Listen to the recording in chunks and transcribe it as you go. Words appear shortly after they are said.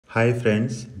Hi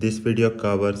friends, this video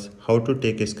covers how to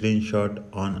take a screenshot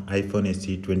on iPhone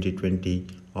SE 2020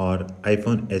 or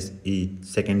iPhone SE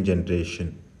second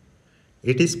generation.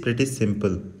 It is pretty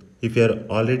simple. If you are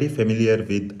already familiar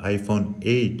with iPhone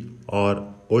 8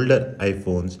 or older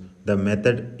iPhones, the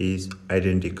method is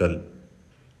identical.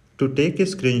 To take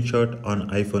a screenshot on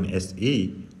iPhone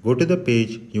SE, go to the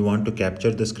page you want to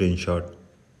capture the screenshot.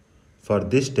 For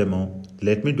this demo,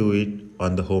 let me do it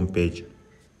on the home page.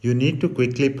 You need to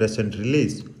quickly press and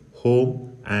release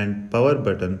home and power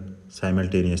button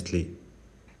simultaneously.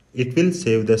 It will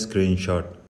save the screenshot.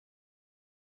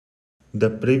 The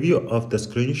preview of the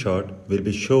screenshot will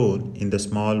be shown in the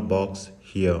small box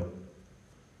here.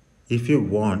 If you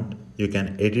want, you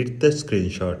can edit the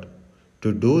screenshot.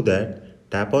 To do that,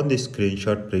 tap on the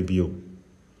screenshot preview.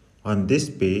 On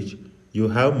this page, you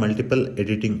have multiple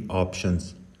editing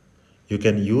options. You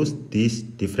can use these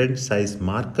different size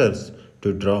markers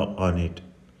to draw on it.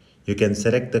 You can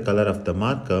select the color of the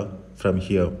marker from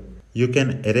here. You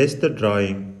can erase the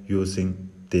drawing using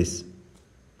this.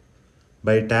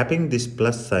 By tapping this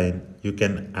plus sign, you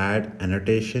can add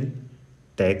annotation,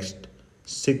 text,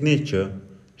 signature,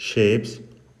 shapes,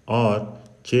 or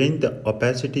change the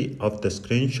opacity of the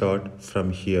screenshot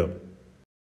from here.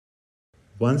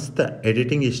 Once the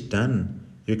editing is done,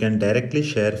 you can directly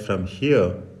share from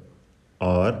here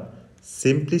or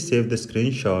simply save the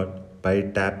screenshot by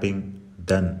tapping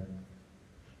Done.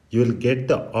 You will get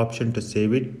the option to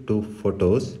save it to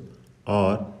Photos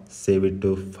or save it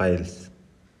to Files.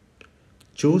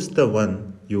 Choose the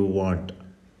one you want.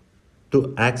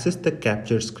 To access the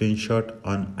captured screenshot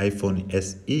on iPhone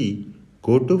SE,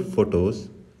 go to Photos,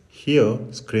 here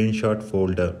Screenshot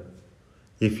folder.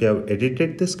 If you have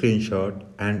edited the screenshot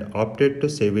and opted to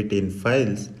save it in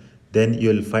Files, then you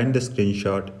will find the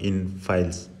screenshot in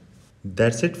Files.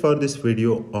 That's it for this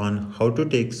video on how to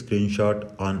take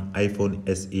screenshot on iPhone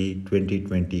SE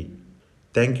 2020.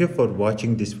 Thank you for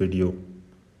watching this video.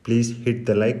 Please hit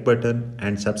the like button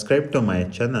and subscribe to my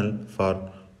channel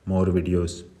for more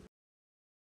videos.